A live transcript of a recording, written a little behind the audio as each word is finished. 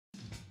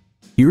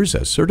Here's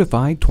a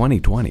certified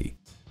 2020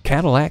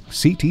 Cadillac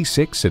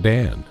CT6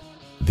 sedan.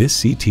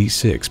 This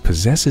CT6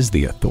 possesses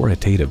the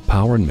authoritative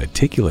power and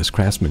meticulous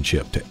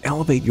craftsmanship to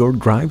elevate your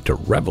drive to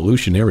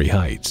revolutionary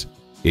heights.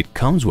 It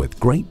comes with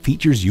great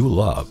features you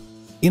love: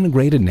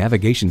 integrated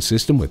navigation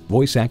system with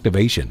voice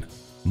activation,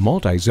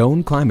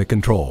 multi-zone climate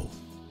control,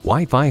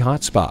 Wi-Fi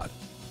hotspot,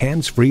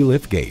 hands-free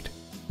liftgate,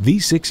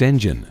 V6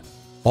 engine,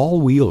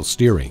 all-wheel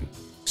steering,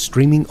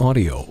 streaming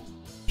audio,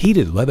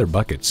 heated leather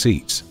bucket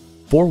seats,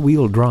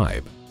 four-wheel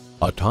drive,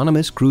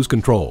 autonomous cruise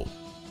control,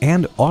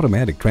 and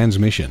automatic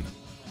transmission.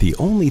 The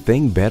only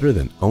thing better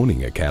than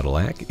owning a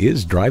Cadillac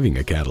is driving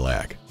a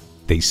Cadillac.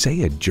 They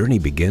say a journey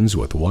begins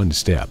with one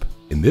step.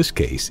 In this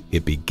case,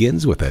 it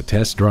begins with a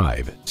test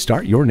drive.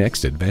 Start your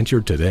next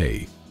adventure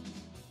today.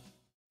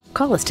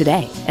 Call us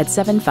today at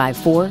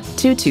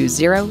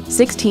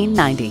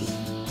 754-220-1690.